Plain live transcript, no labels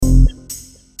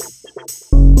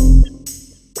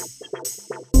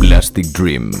Plastic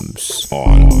Dreams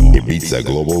on Ibiza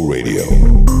Global Radio.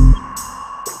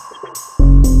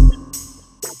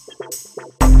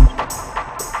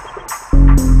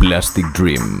 Plastic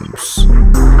Dreams.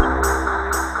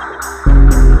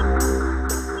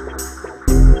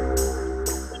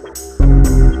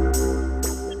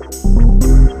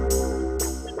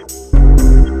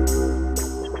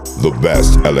 The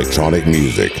best electronic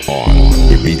music on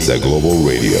Ibiza Global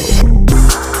Radio.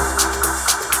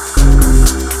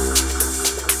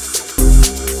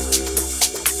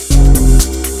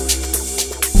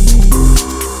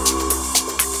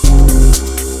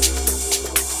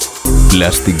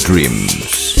 Plastic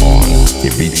Dreams on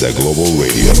Ibiza Global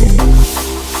Radio.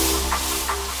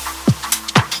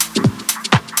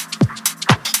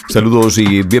 Saludos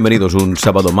y bienvenidos un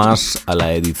sábado más a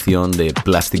la edición de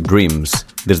Plastic Dreams.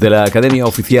 Desde la Academia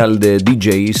Oficial de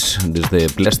DJs, desde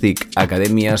Plastic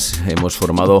Academias, hemos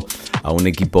formado a un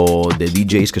equipo de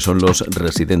DJs que son los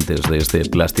residentes de este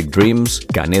Plastic Dreams: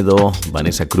 Canedo,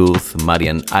 Vanessa Cruz,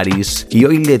 Marian Aris. Y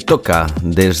hoy le toca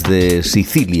desde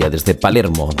Sicilia, desde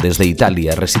Palermo, desde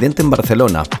Italia, residente en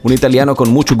Barcelona, un italiano con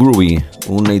mucho groovy,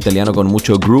 un italiano con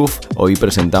mucho groove. Hoy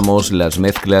presentamos las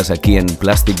mezclas aquí en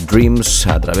Plastic Dreams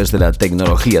a través de la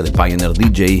tecnología de Pioneer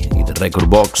DJ y de Record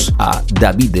Box, a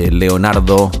Davide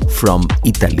Leonardo from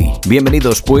Italy.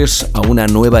 Bienvenidos pues a una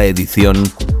nueva edición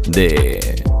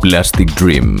de Plastic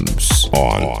Dreams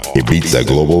on Ibiza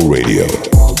Global Radio.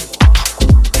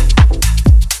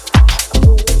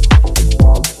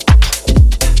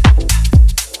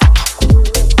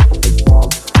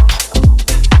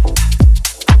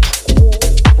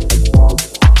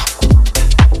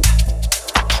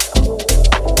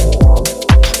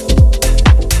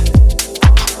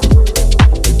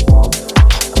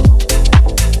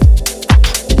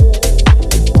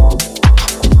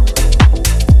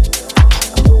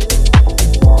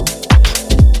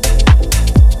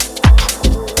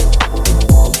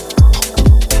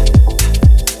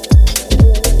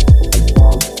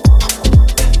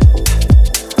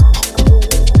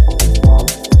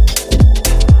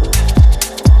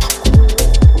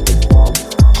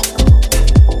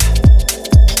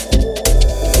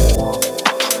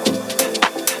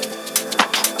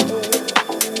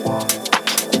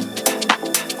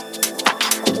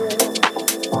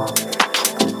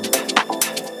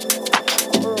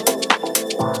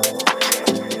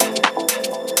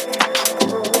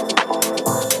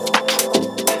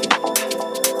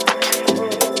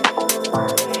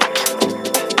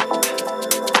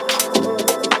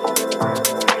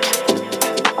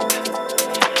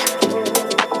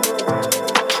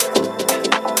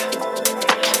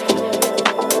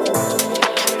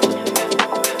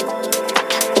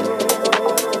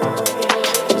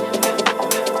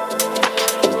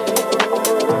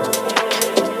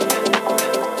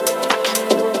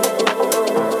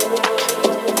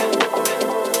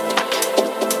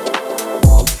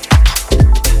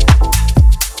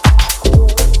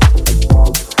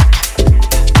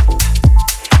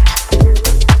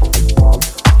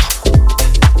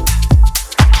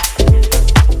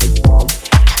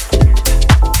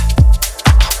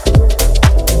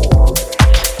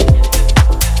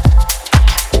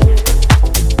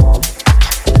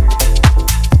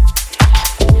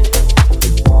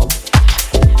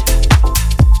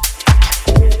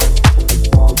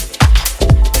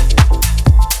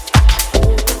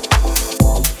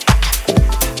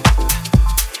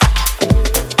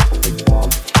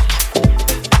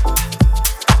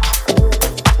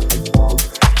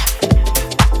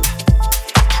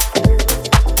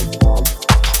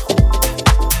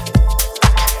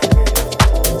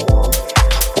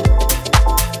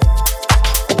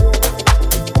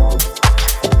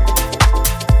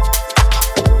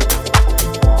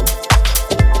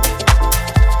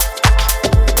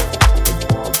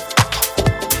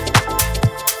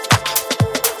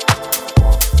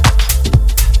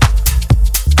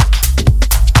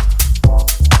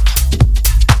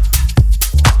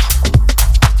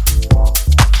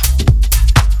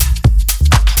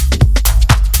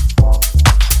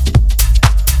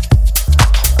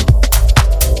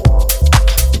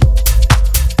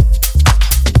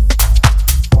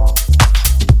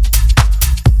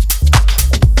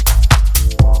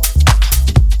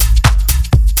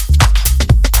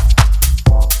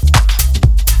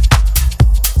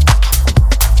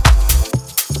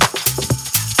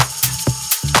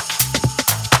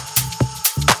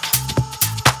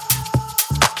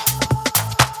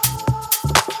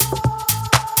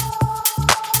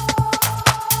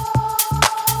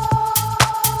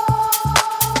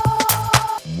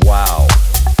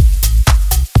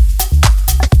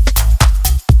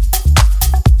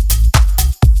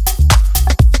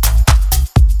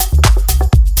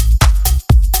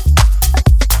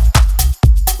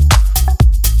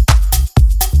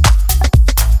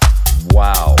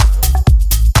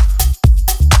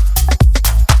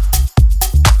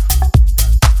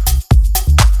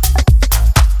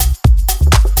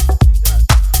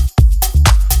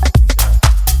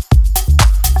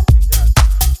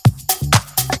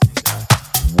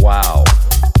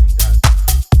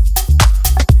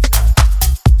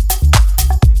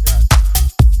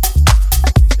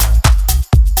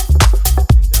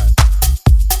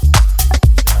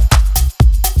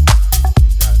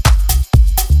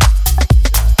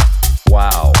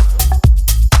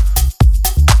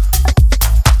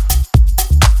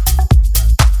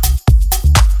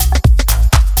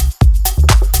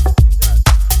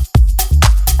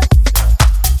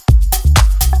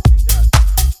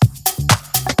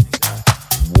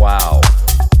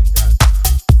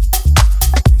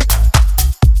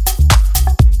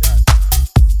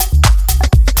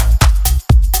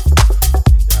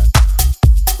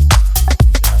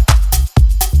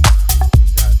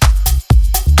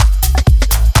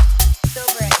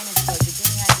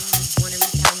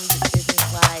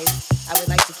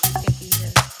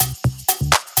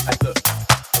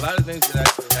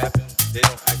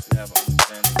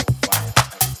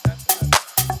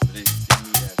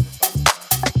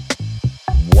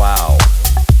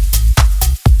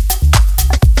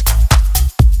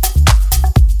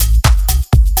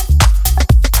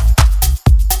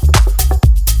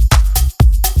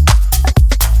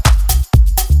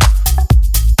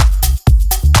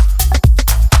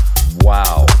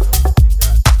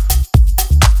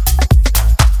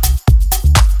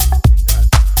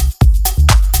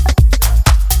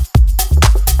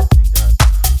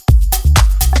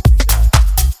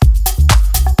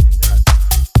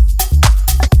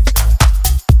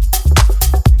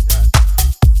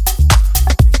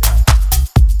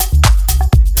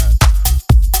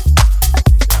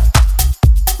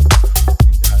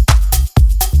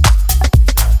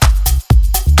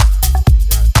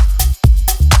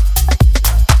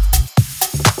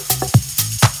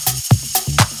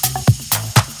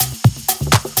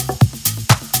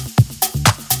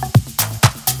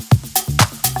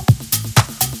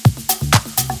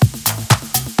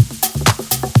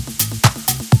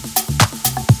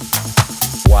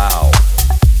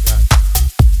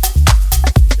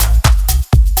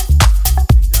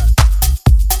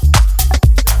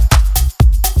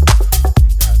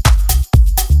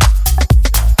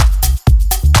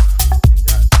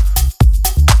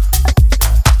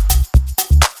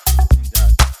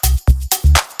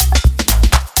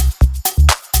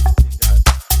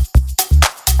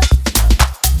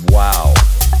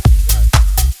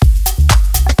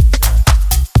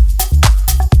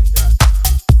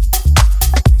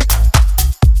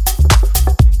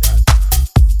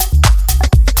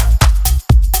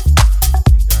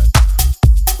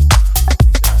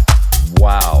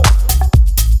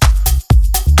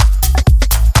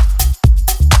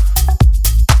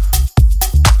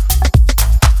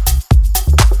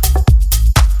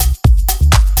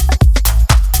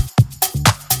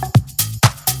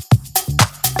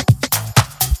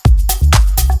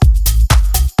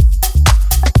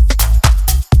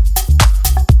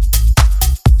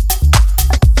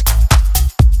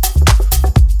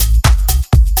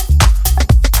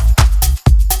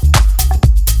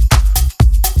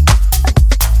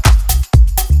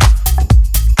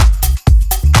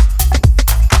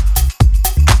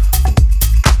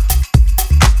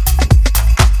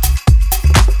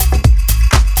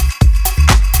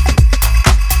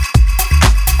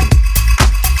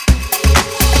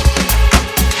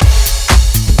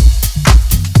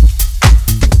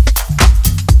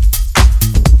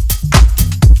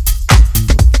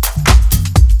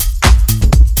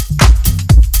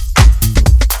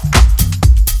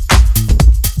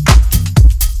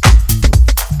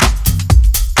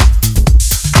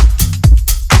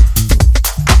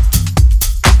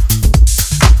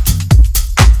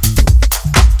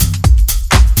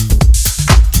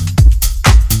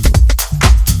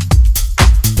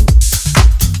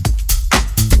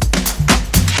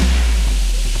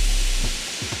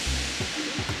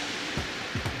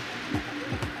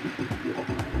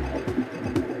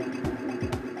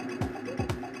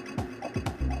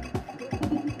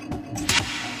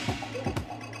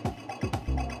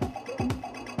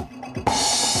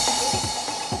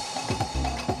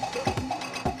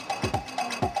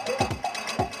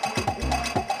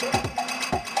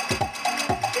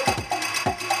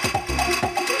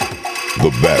 The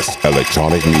best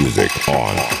electronic music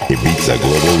on Ibiza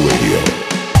Global Radio.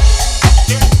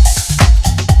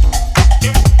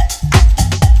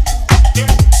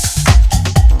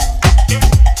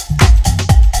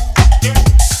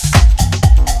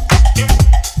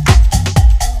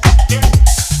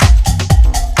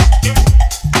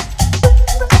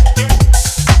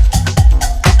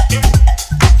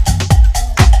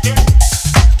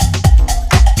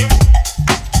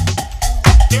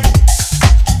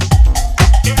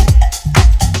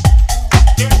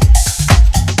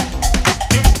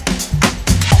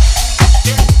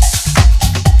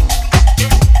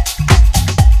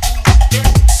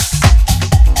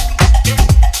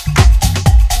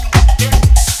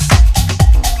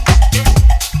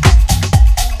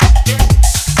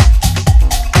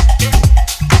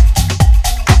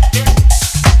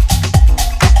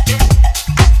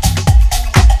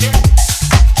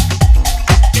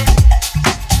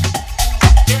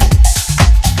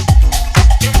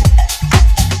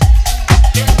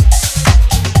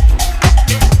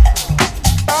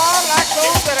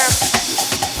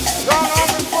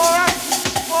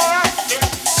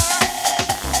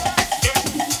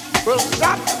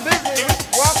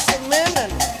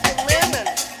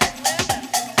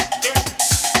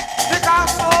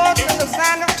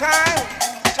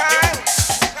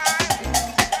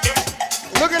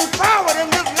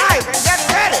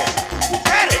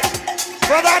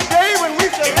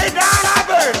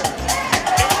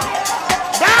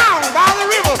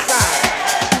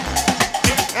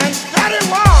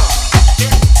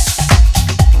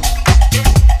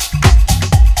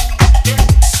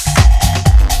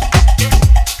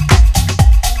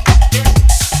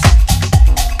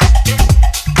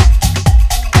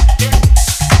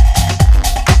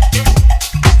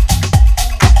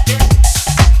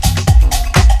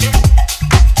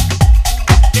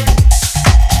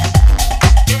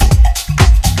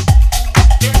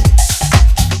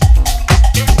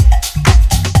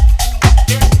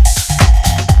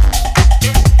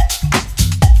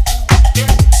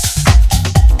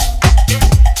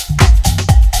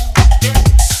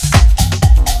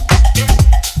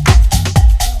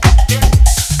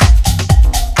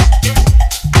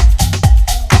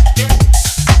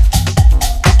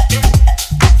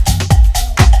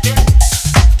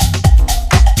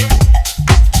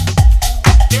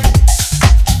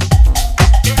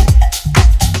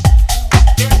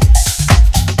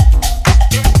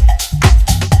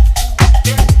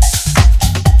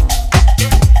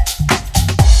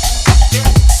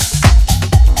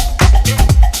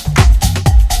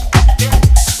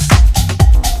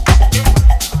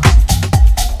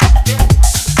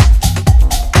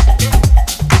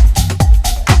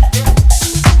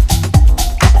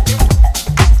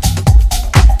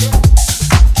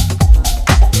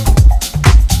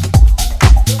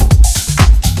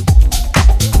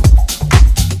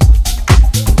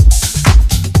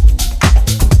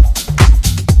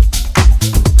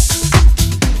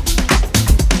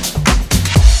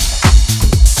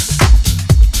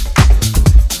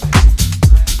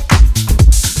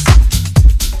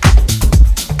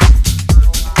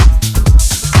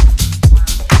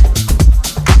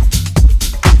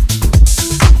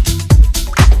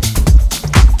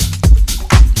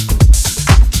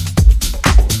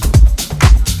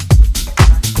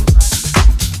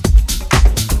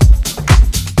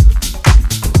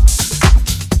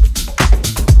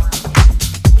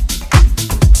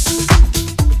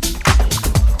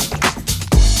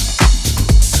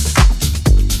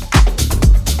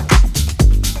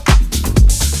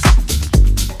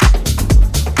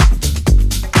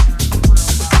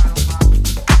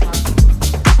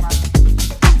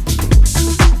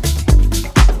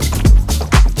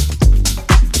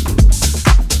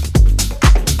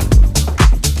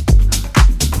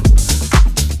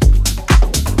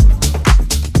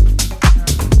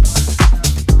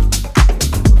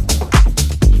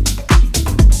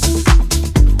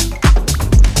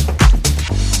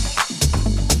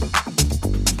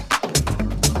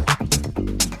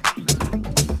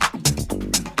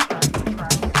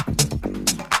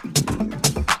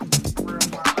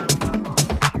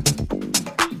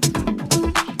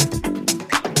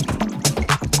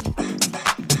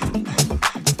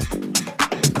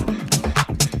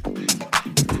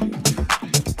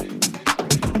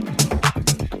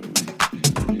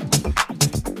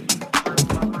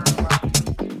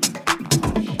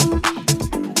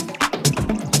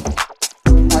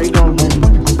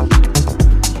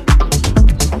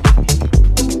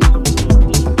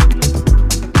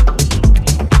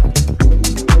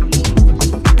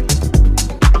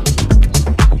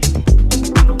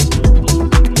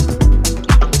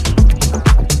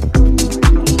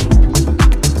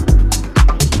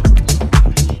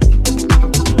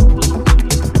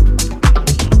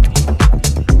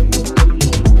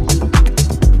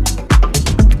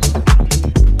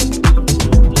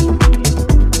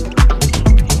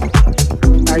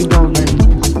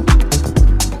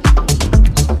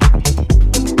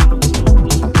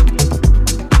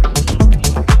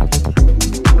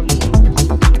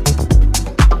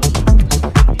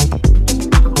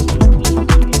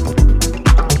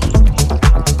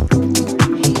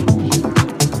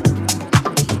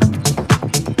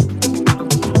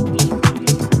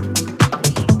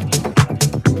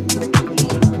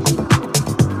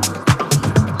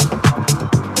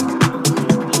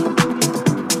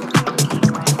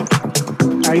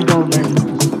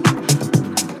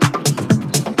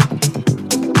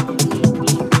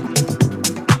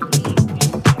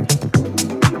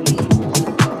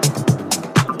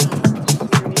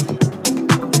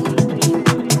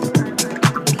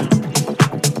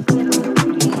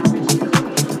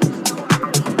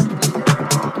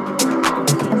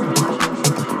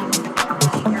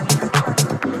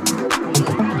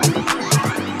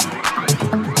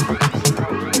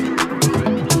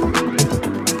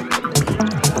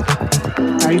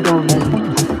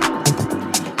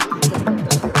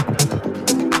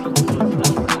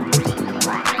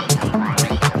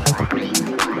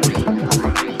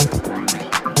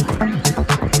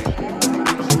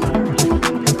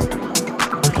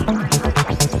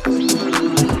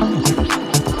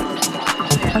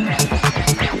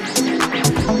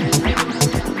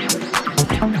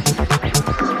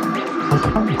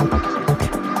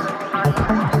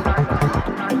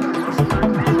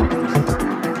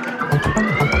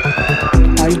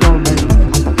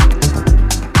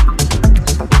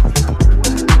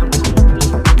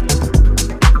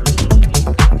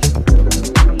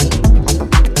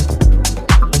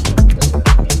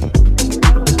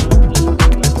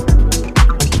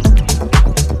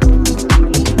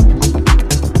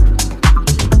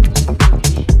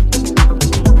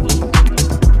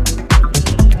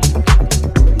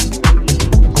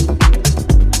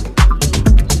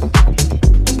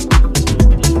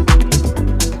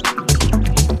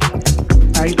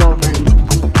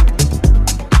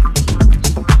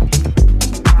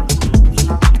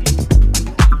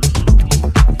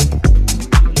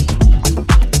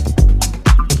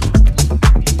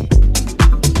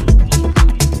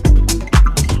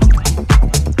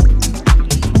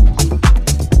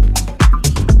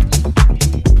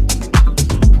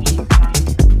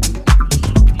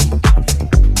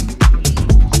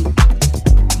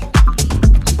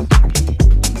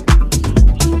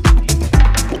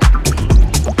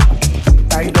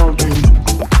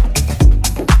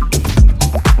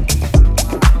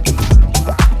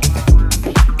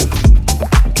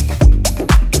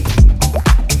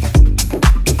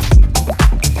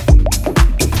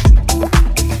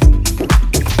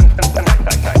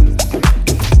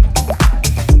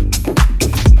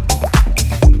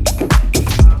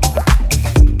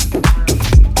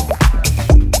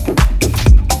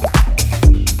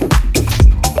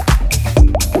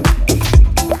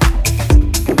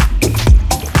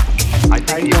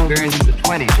 think the experience of the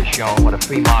 20s has shown what a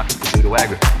free market can do to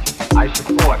agriculture. I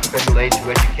support federal aid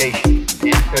to education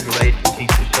and federal aid for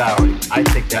teachers' salaries. I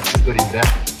think that's a good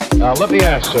investment. Now, let me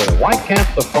ask, sir, why can't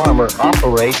the farmer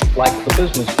operate like the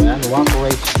businessman who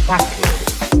operates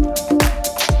factories?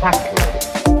 Factories.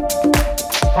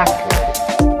 Factories.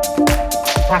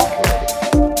 Factories.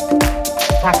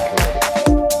 Factories. Factories.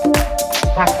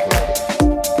 Factories.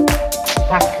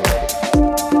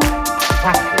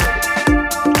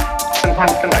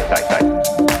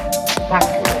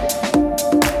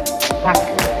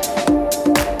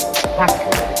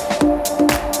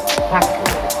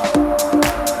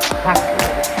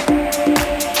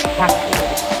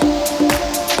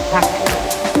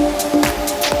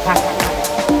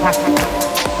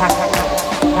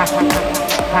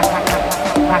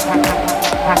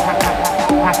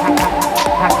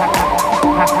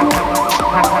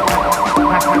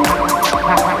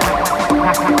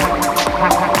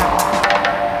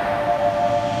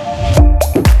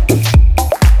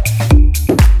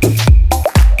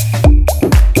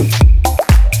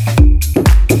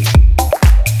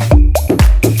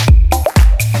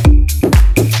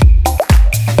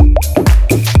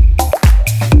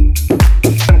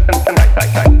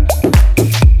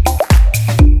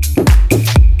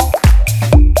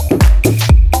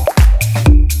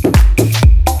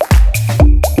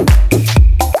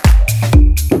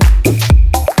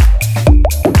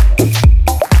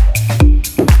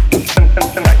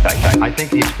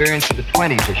 The experience of the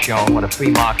 20s has shown what a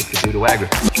free market could do to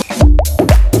agriculture.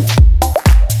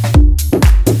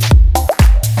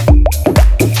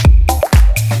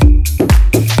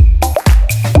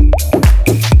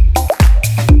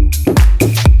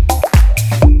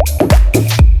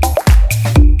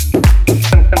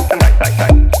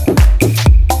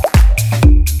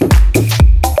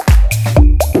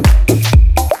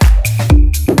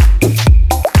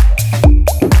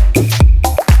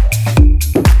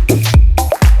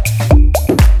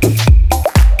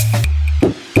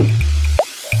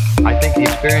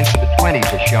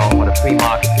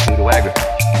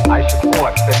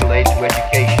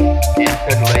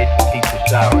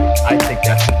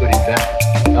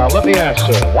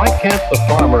 Why can't the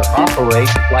farmer operate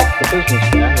like the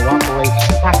businessman who operates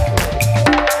factories?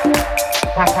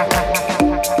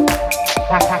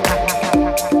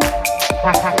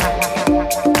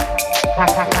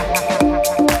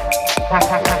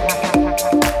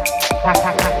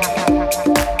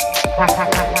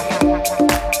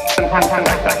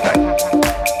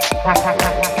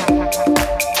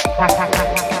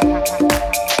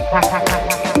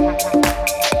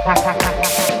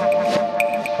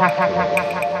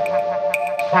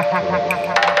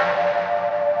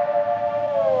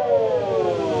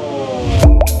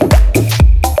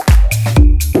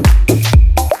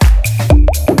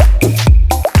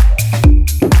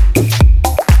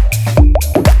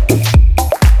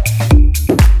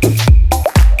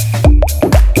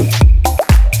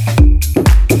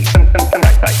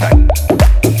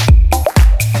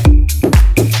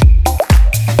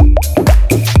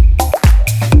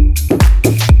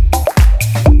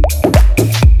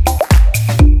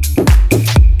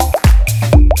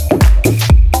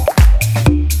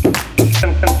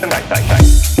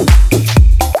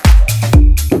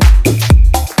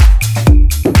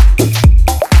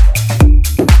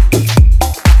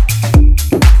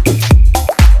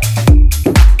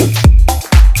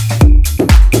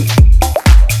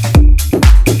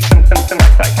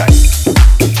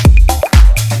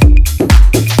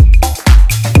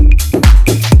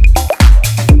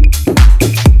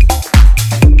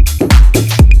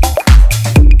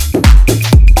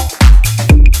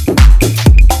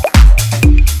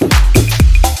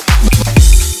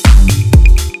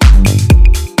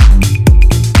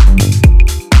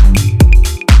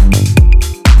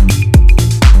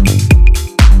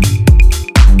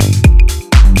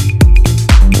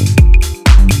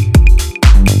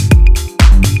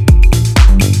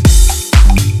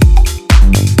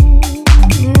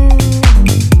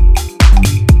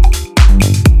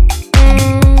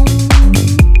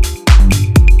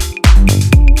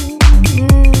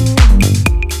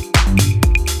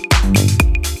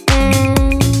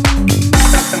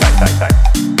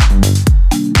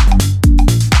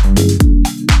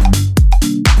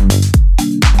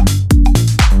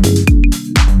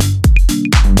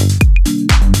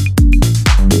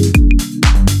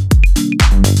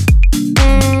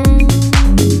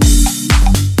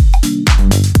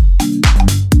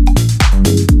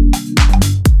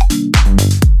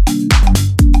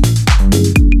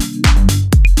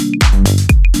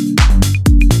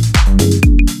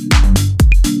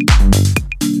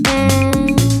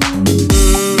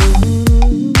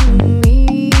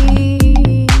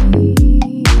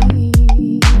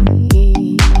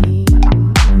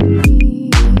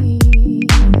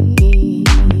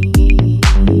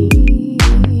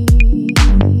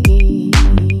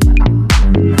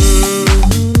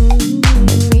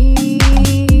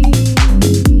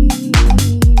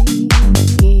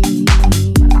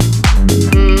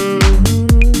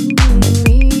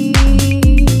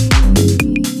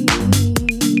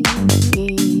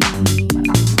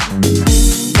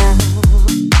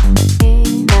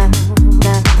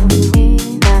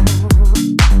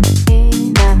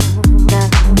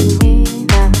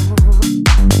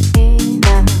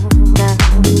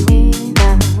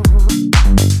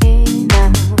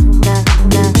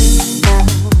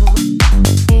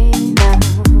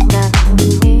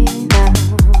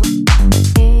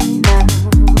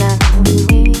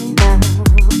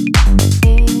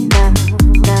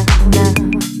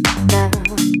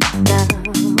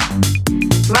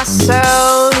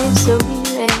 soul is so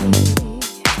weary.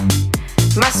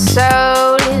 My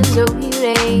soul is so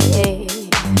weary.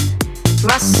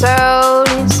 My soul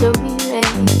is so weary.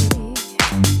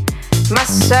 My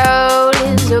soul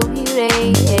is so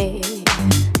weary.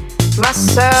 My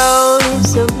soul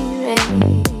is so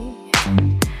weary.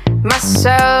 My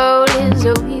soul is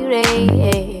so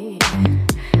weary.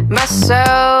 My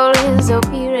soul is so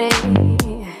weary.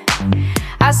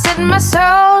 I said my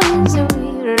soul is so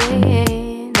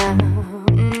weary now.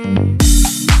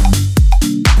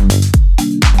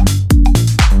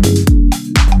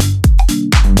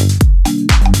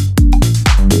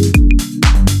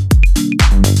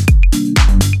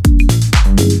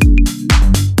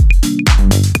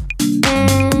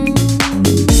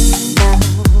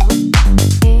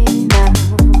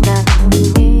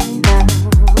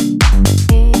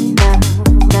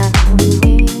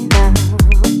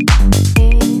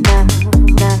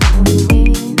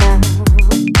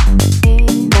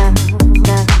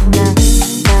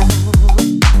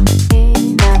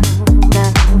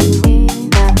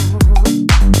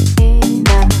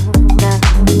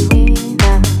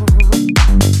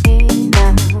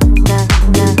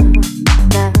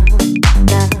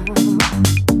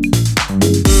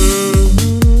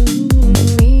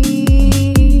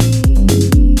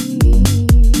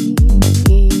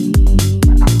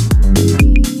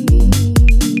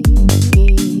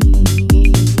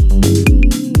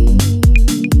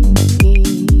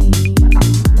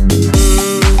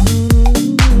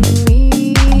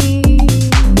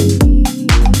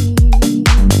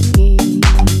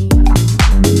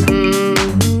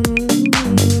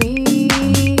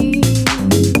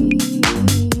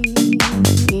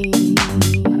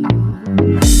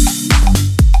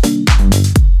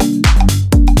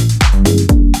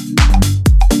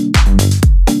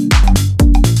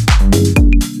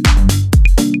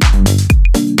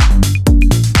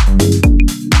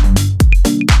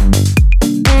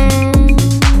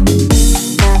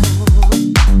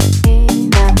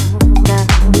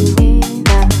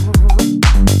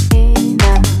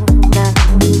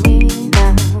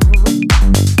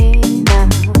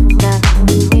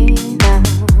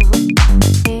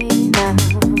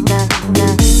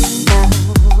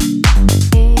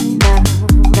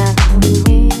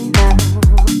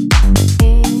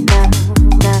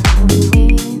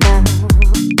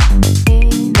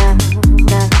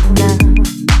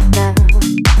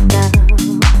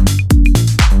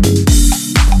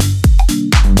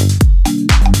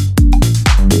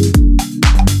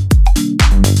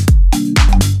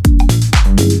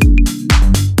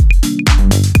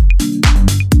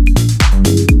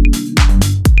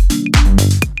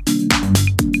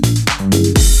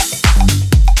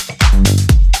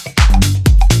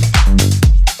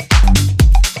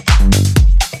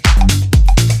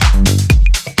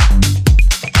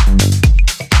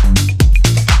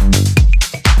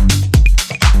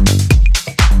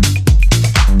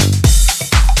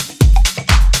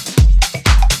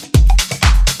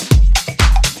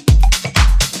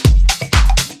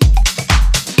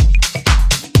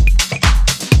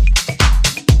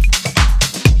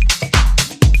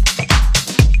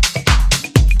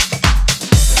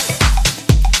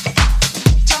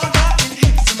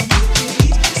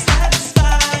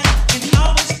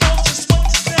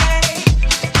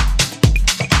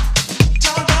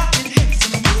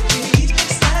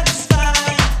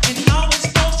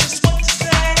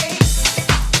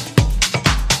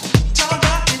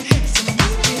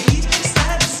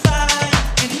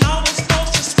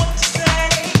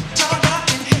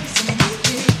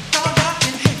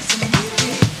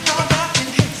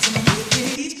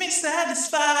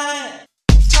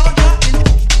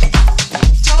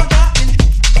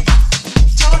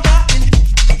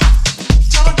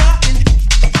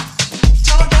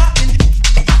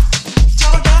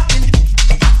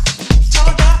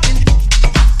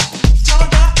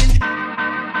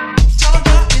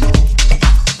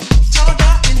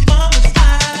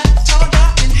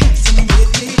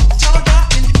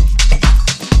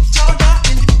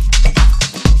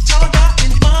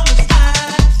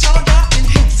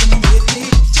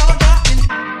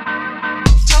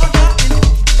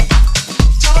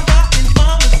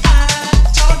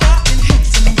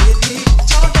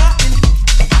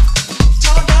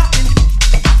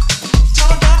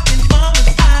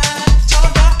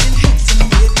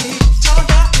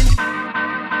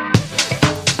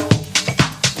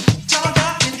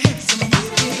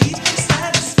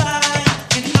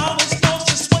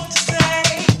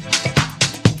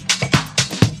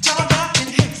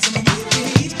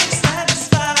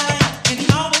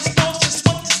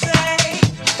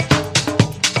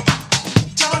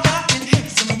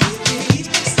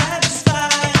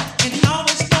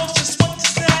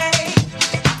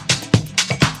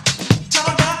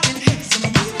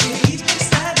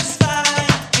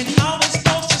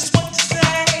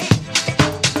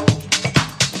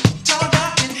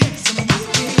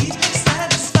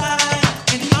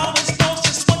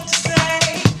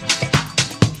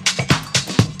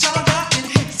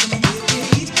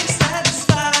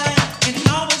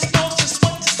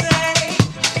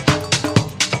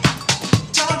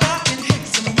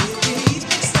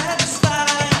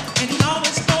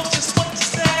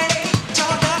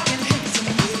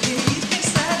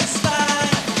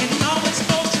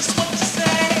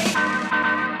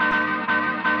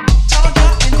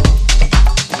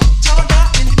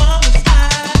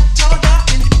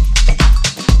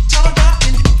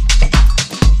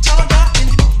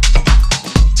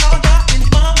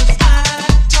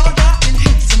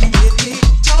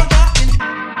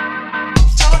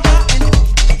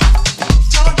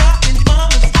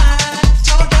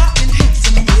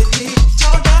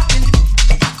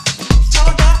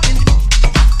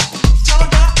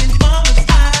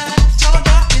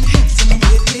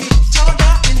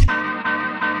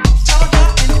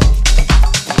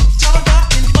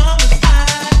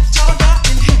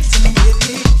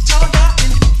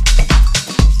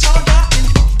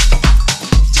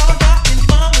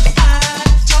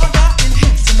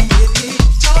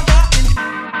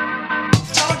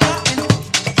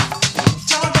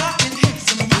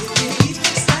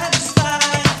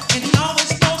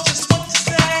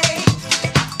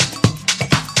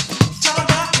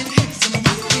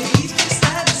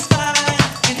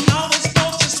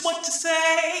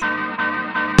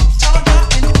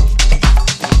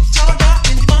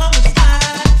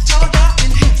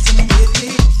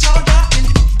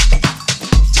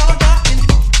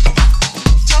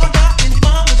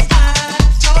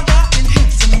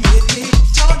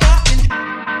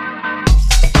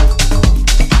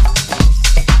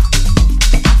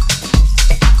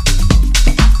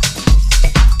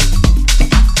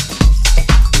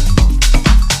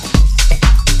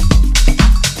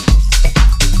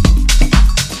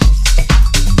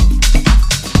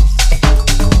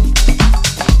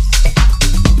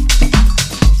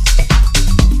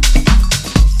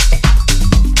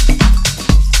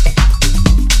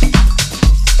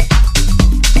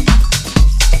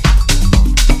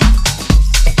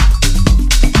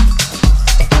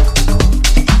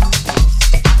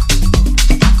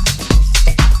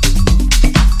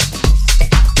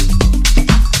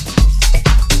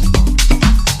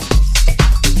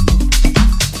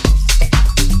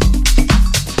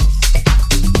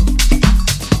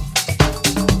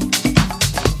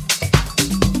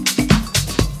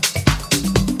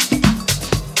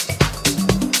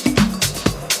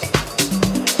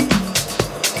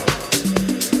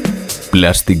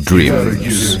 Plastic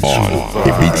Dreams on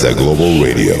Ibiza Global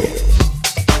Radio.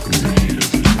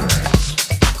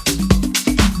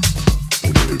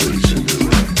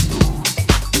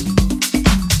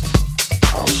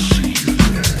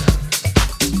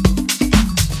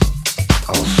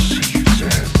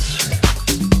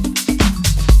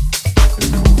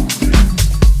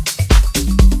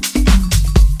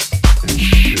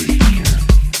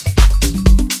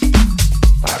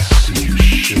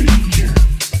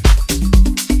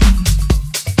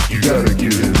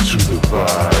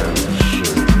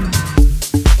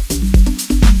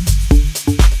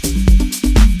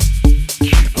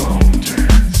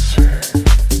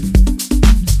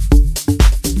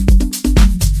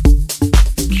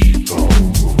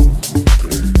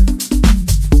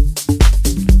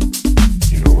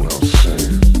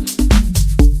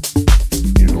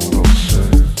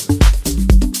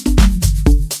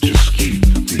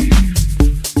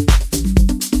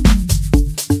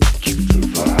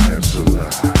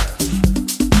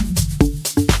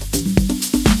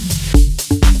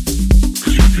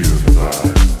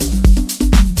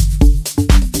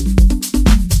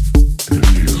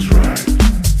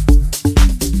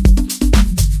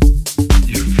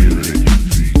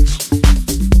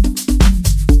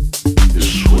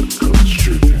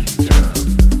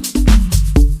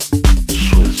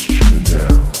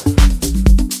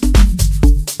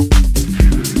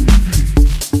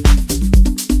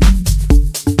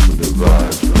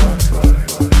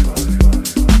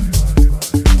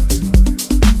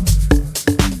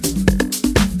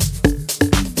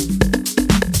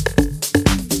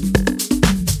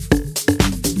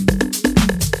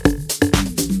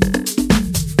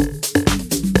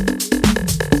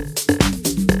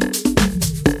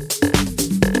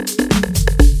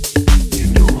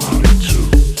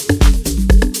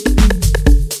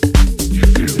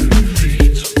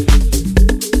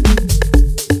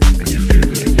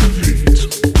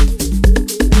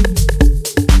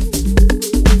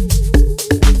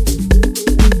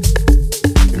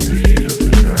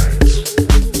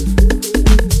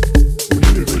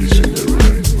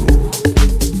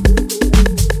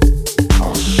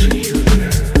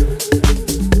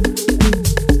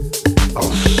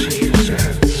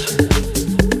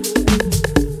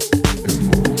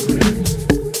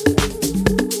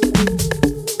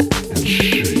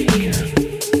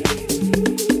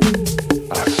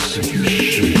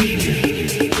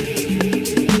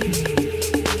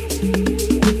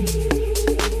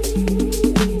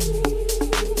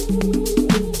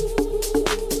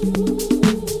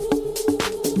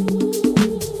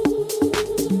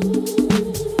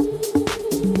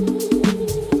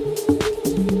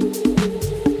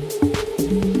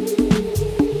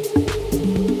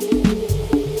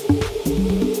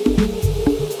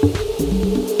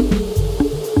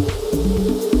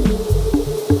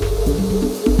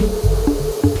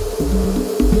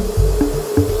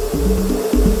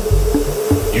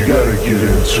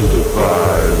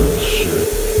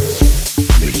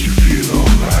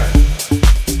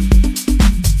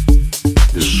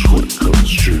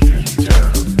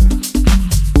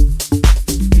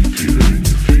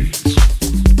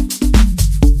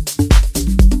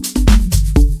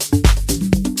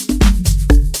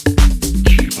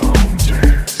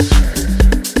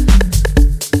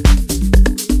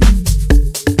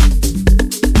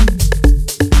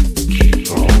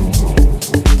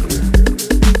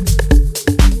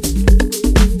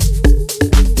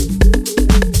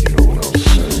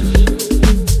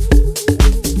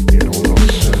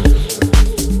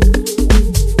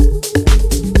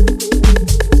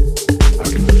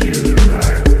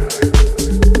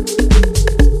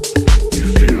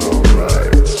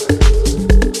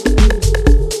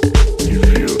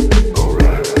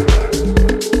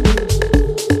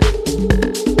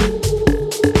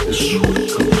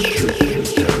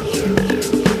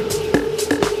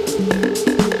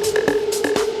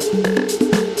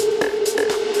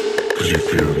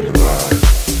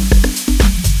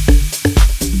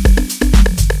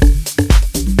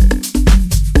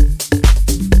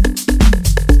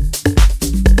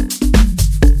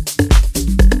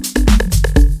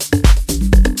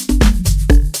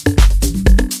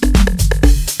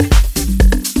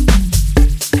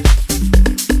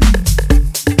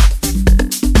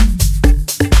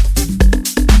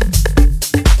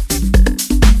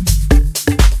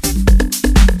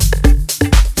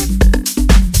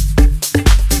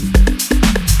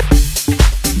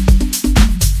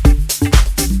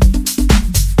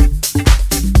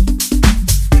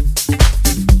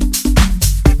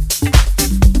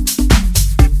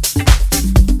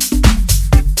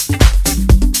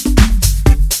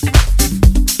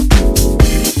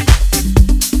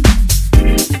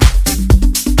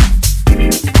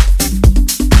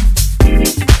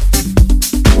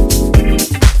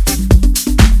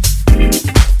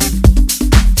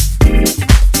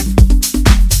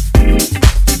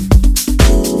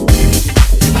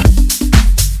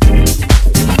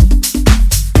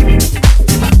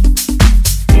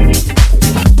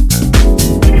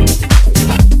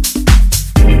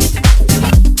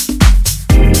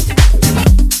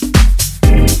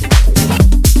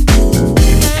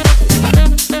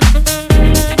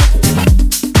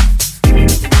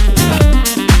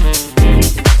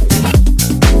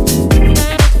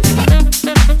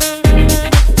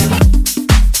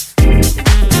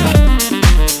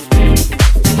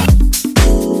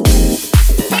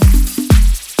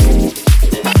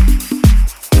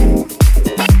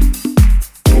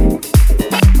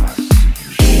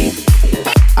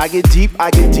 get deep, I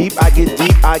get deep, I get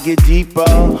deep, I get deeper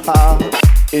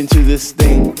into this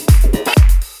thing.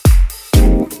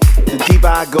 The deeper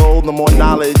I go, the more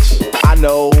knowledge I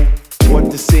know. What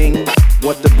to sing,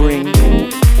 what to bring.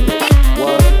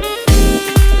 What?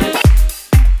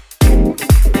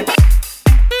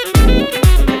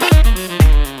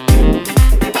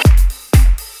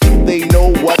 They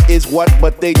know what is what,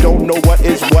 but they don't know what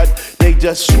is what. They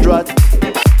just strut.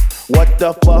 What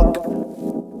the fuck?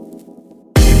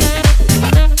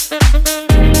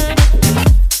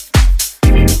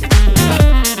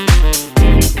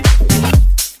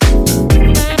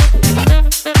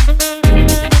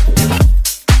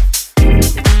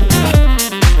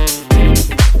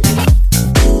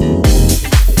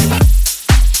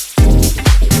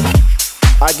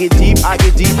 I get deep, I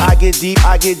get deep, I get deep,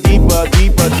 I get deeper,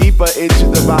 deeper, deeper into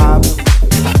the vibe.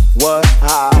 What?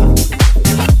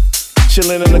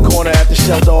 Chilling in the corner at the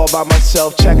shelter all by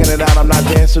myself, checking it out. I'm not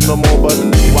dancing no more, but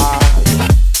why?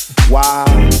 Why?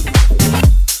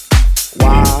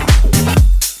 Why?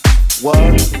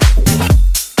 What?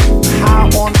 How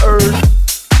on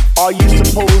earth are you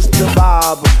supposed to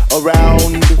vibe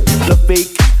around the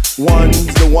fake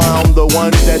ones, the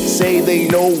ones that say they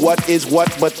know what is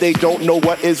what, but they don't know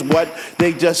what is what.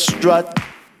 They just strut.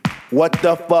 What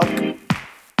the fuck?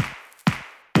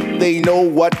 They know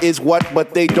what is what,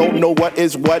 but they don't know what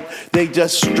is what. They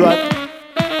just strut.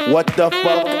 What the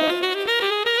fuck?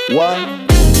 What?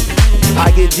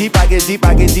 I get deep, I get deep,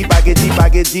 I get deep, I get deep, I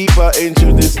get deeper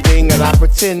into this thing, and I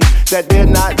pretend that they're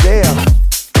not there.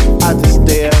 I just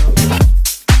stare.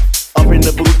 Up in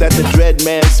the booth at the Dread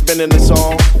Man, spinning the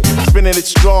song, spinning it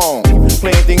strong,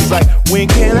 playing things like, when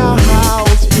can our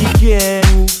house begin?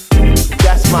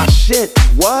 That's my shit,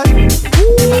 what?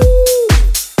 Woo!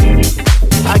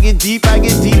 I get deep, I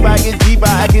get deep, I get deeper,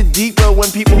 I get deeper when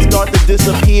people start to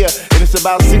disappear, and it's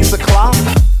about 6 o'clock.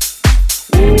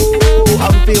 Ooh,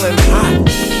 I'm feeling hot.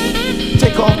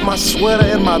 Take off my sweater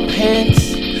and my pants,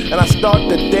 and I start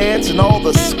to dance, and all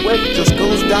the sweat just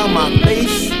goes down my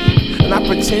face. And I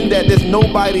pretend that there's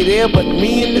nobody there but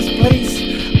me in this place.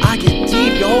 I get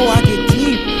deep, yo, I get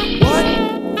deep. What?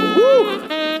 Woo!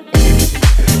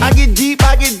 I get deep,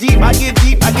 I get deep, I get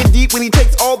deep, I get deep when he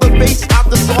takes all the bass out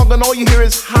the song and all you hear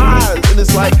is highs. And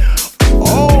it's like,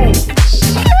 oh,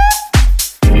 shit.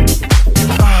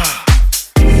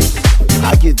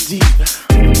 I get deep.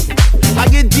 I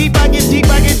get deep, I get deep,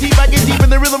 I get deep, I get deep,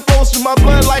 and the rhythm flows through my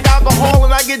blood like alcohol,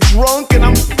 and I get drunk and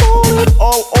I'm falling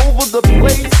all over the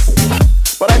place.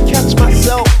 But I catch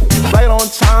myself right on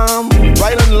time,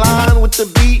 right in line with the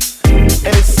beat,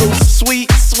 and it's so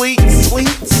sweet, sweet, sweet,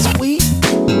 sweet.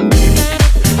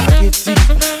 I get deep,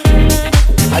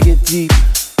 I get deep,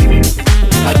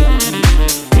 I get deep.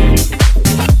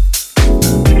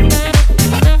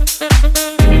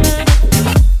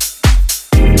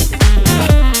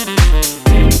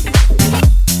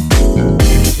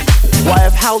 Why,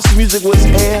 if house music was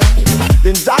air,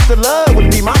 then Dr. Love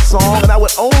would be my song, and I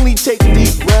would only take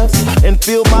deep breaths and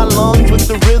fill my lungs with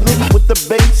the rhythm, with the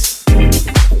bass.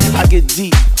 I get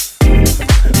deep.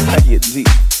 I get deep.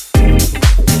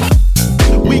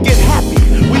 We get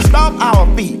happy. We stomp our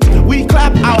feet. We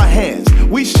clap our hands.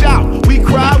 We shout. We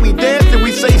cry. We dance. And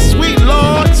we say, sweet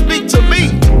Lord, speak to me.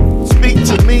 Speak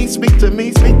to me. Speak to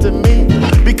me. Speak to me.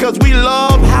 Because we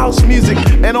love house music.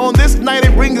 And on this night,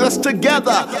 it brings us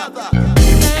together.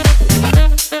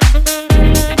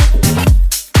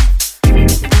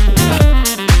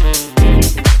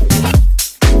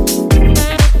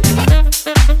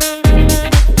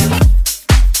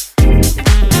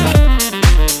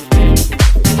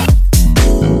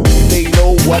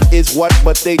 What is what,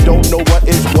 but they don't know what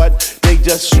is what. They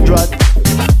just strut.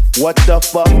 What the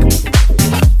fuck?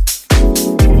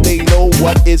 They know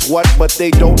what is what, but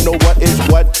they don't know what is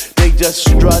what. They just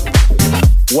strut.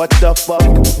 What the fuck?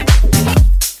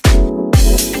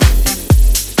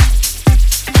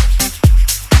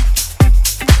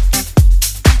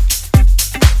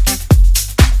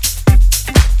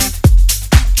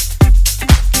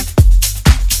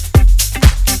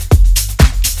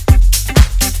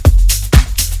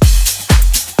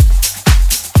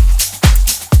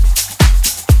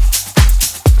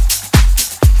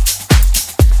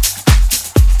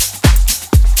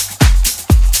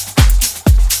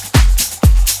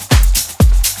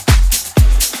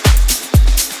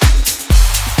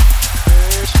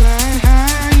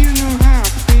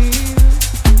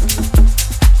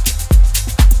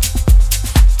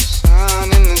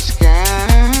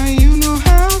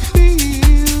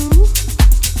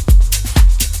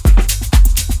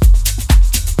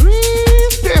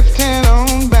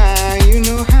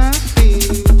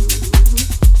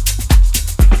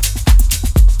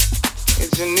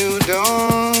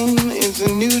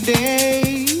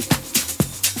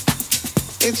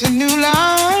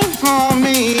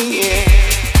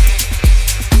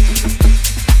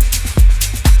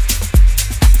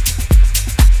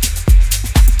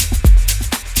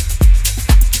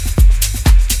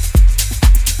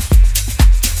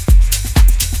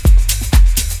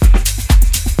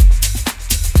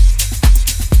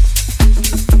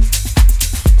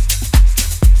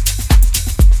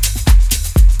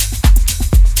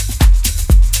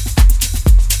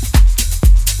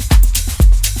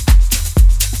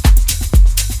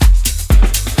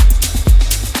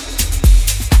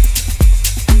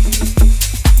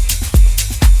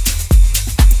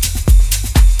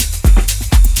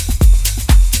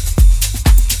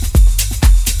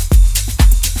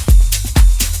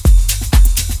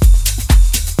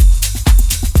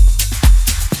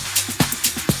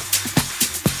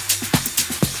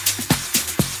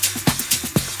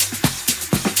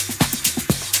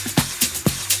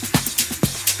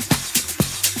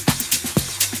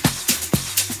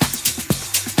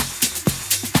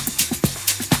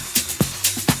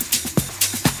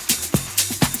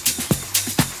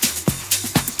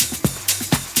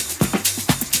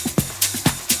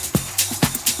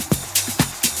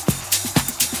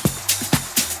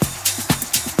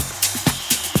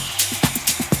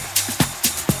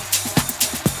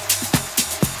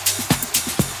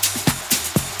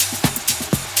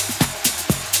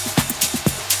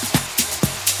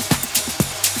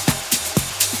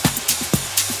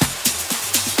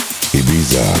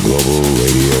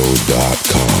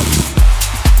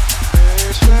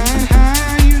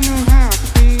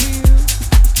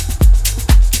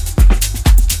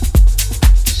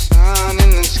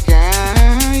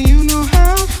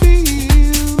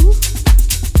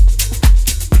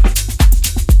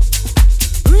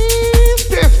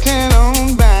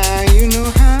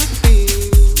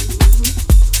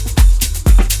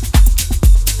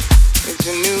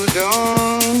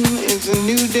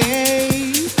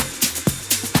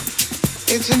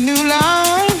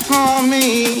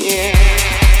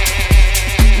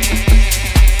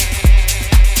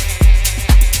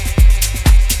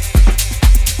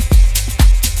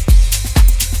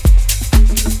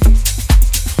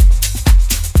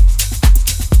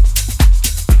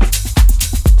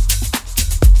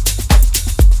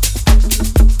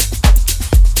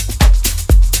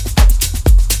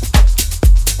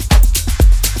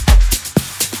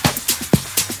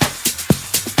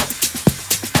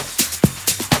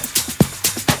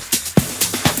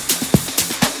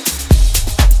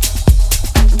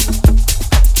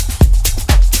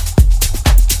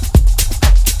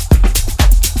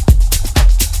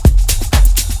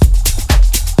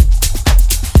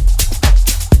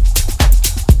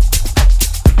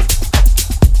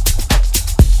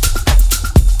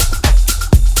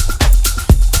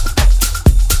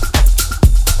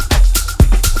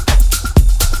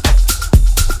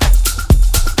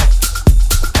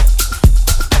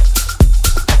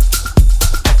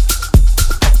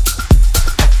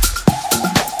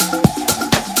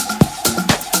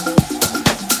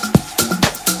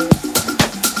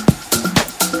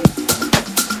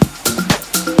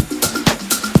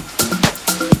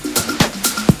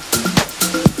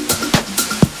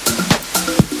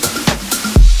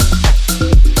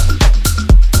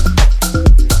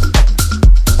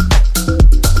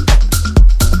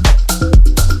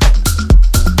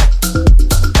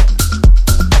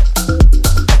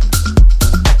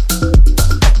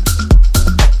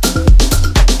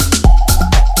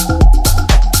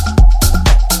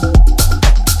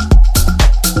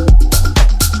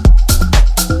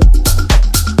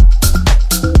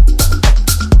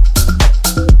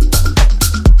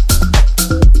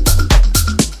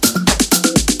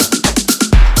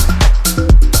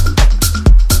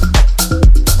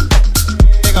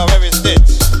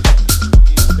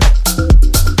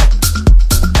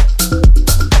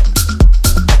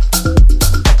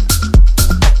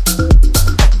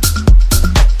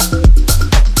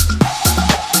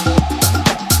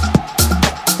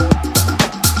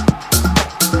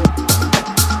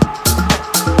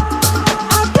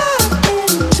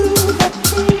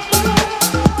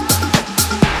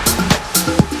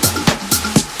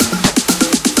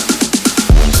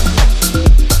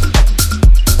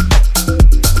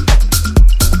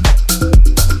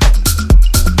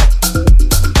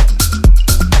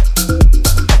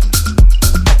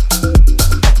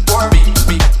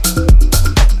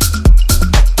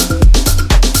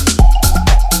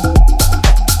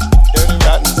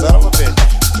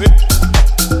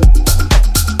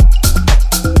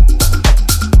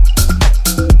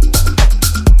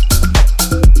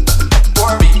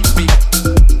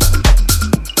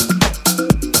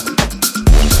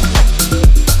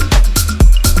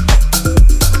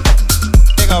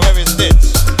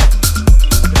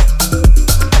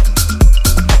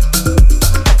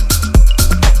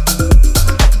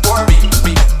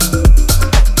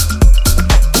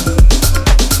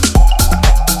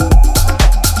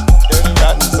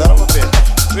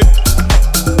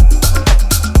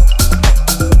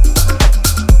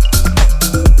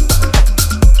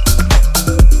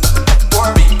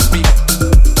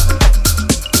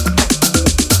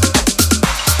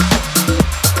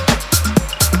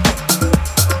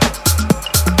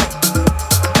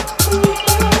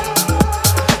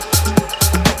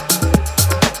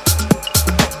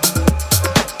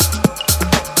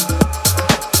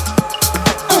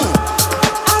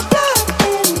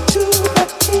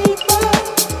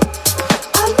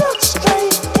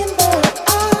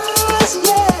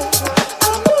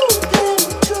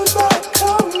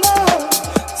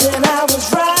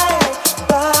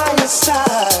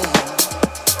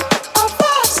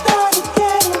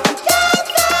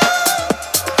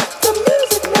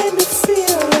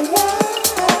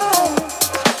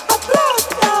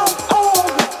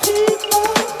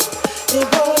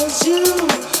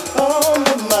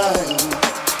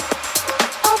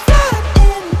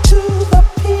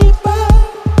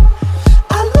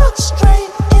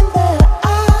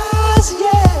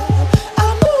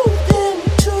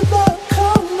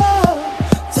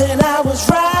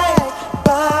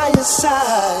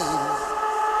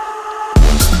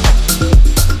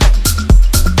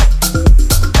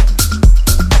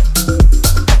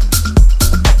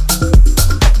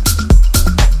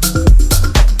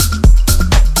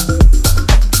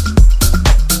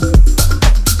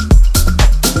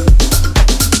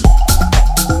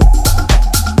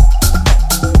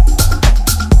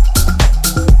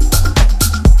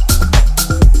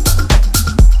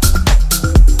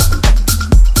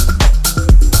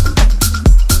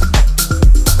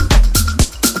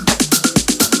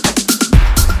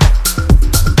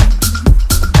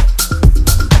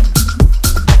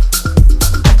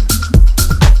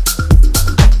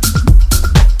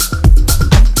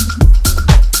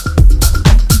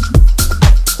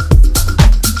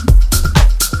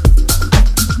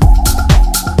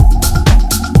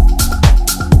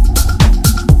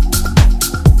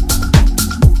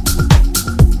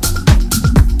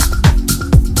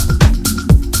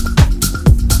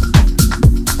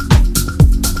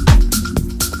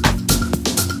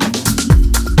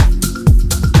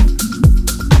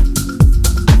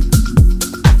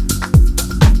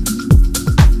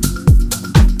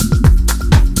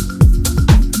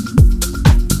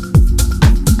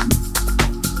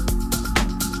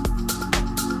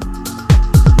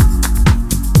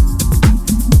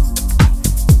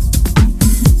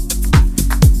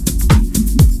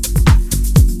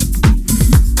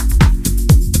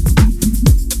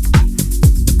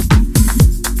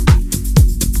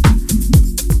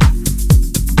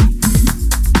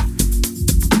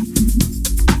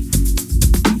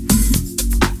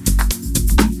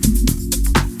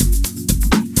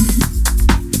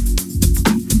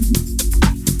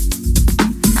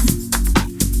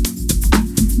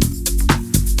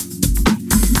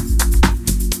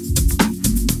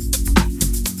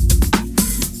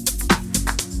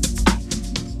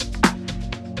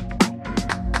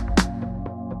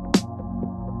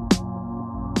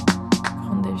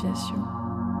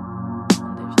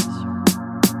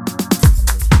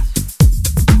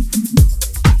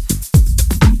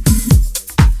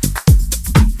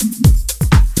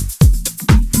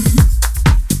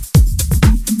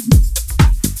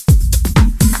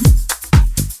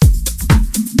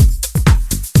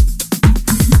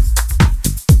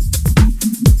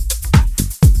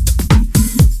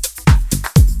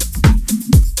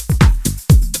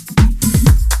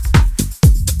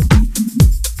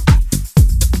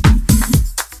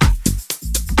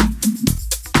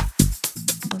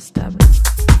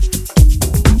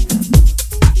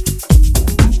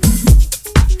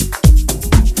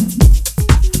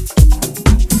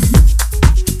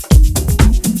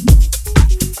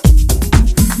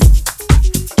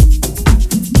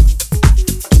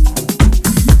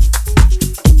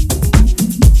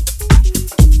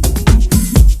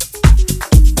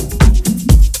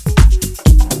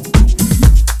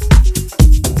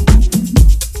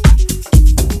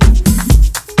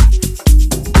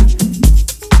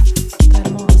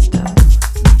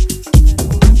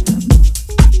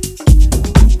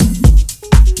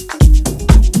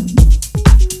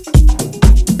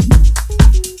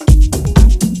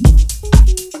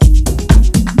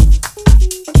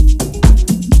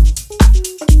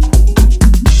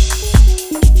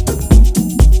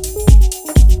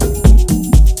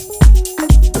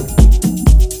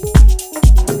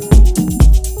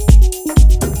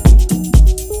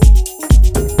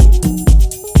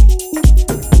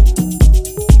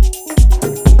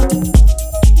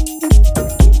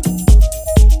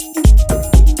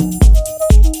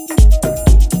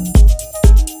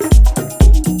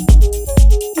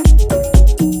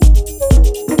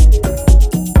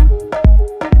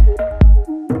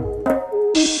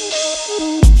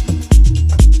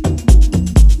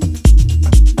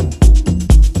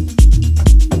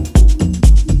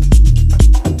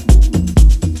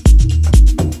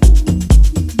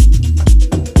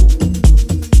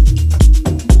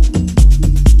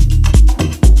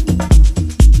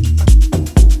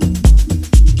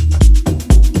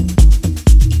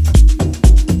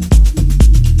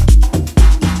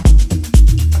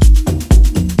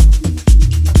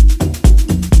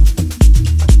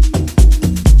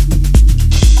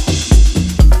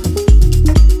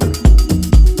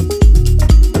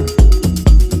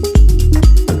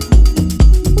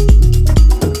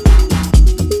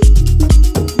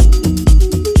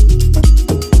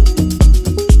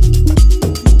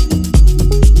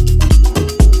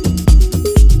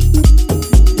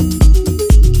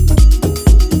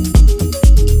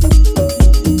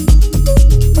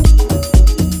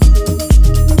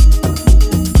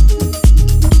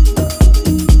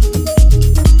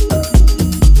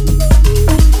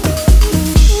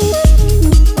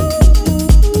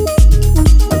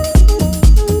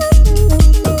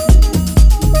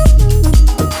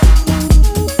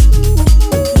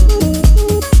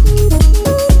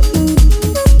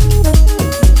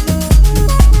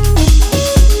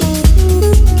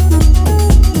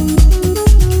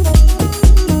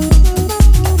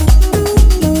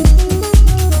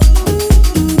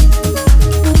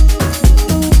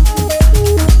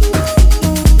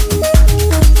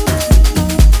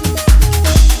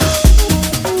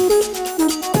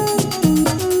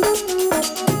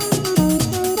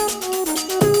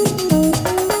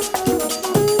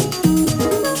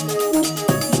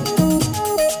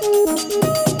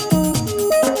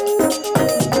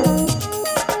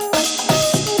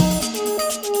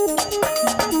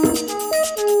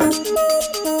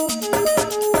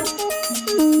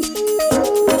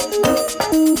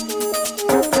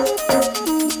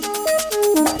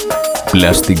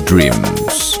 Plastic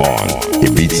Dreams on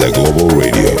Ibiza Global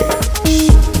Radio.